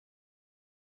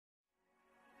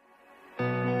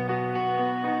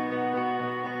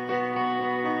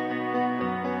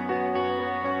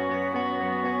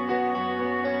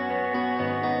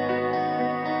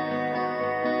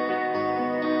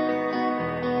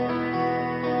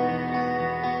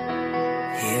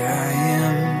Here I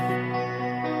am,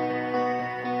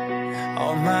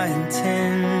 all my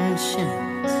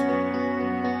intentions,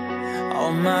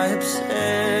 all my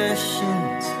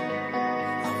obsessions,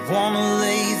 I wanna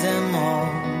lay them all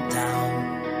down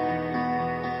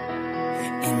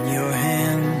in your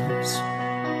hands.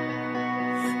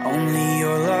 Only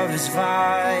your love is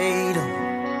vital,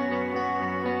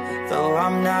 though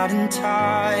I'm not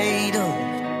entitled,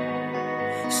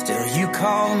 still you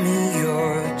call me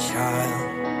your child.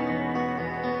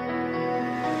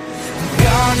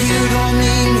 God, you don't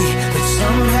need me, but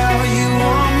somehow you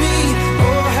want me.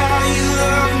 Oh, how you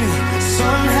love me,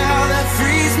 somehow that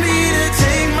frees me to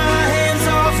take my hands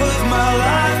off of my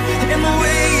life and the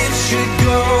way it should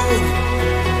go.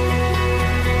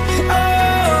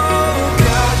 Oh,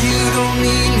 God, you don't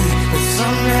need me, but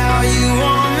somehow you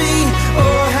want me.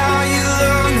 Oh, how you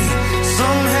love me,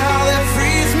 somehow that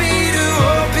frees me to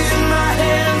open my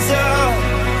hands up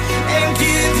and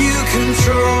give you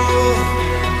control.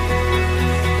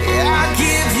 Yeah, I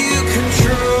give you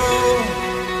control.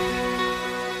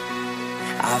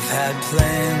 I've had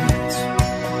plans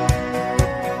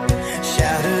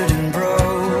shattered and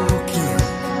broken,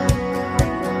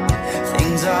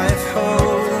 things I've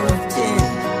hoped in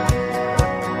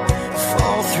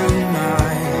fall through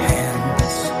my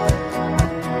hands.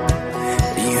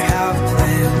 You have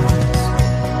plans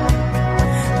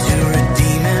to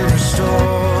redeem and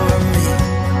restore me.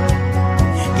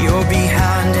 You're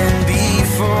behind and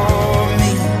before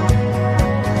me.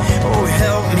 Oh,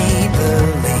 help me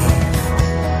believe.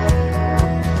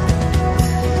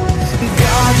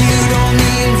 God, you don't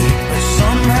need me, but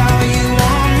somehow you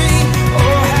want me.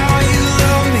 Oh, how you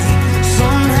love me,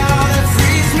 somehow that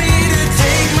frees me to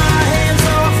take my hands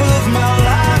off of my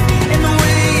life and the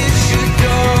way it should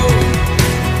go.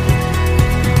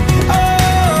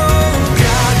 Oh,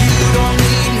 God, you don't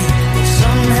need me, but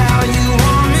somehow you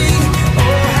want me.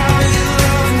 Oh, how you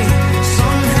love me,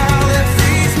 somehow that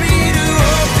frees me to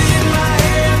open my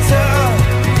hands up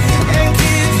and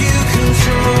give you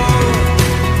control.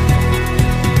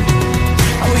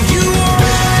 Oh, you want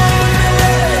me,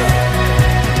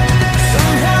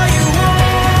 somehow you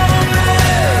want me.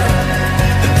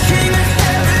 The King of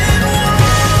Heaven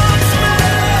wants me.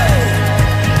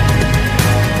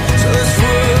 So this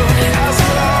world has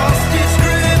lost its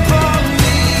grip on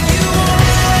me. You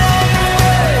want me,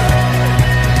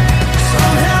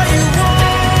 somehow you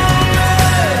want me.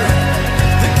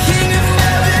 The King of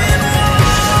Heaven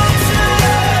wants me.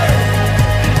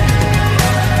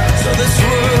 So this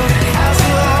world has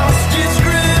lost its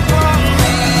grip on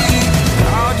me.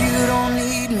 God, you don't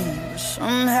need me, but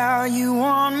somehow you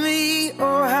want me.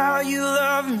 Oh, how you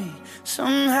love me,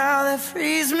 somehow that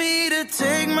frees me to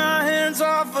take my hands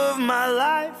off of my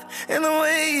life and the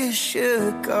way it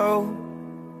should go.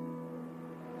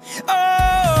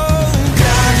 Oh,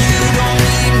 God, you don't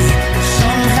need me, but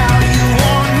somehow you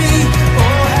want me.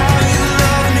 Oh, how you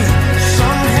love me,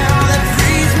 somehow that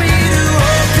frees me to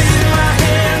open my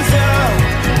hands up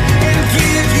and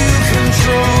give you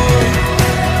control.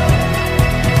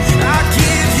 I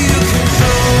give you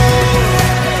control.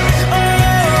 Oh,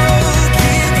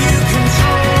 give you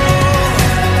control.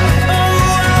 Oh,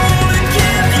 I wanna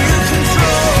give you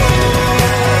control.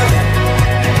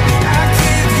 I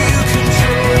give you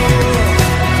control.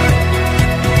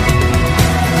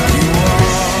 You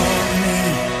want me,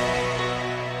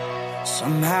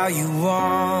 somehow you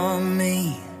want me.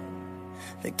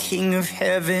 The King of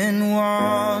Heaven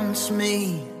wants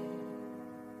me.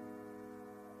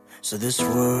 So this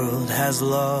world has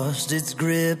lost its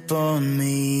grip on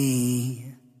me.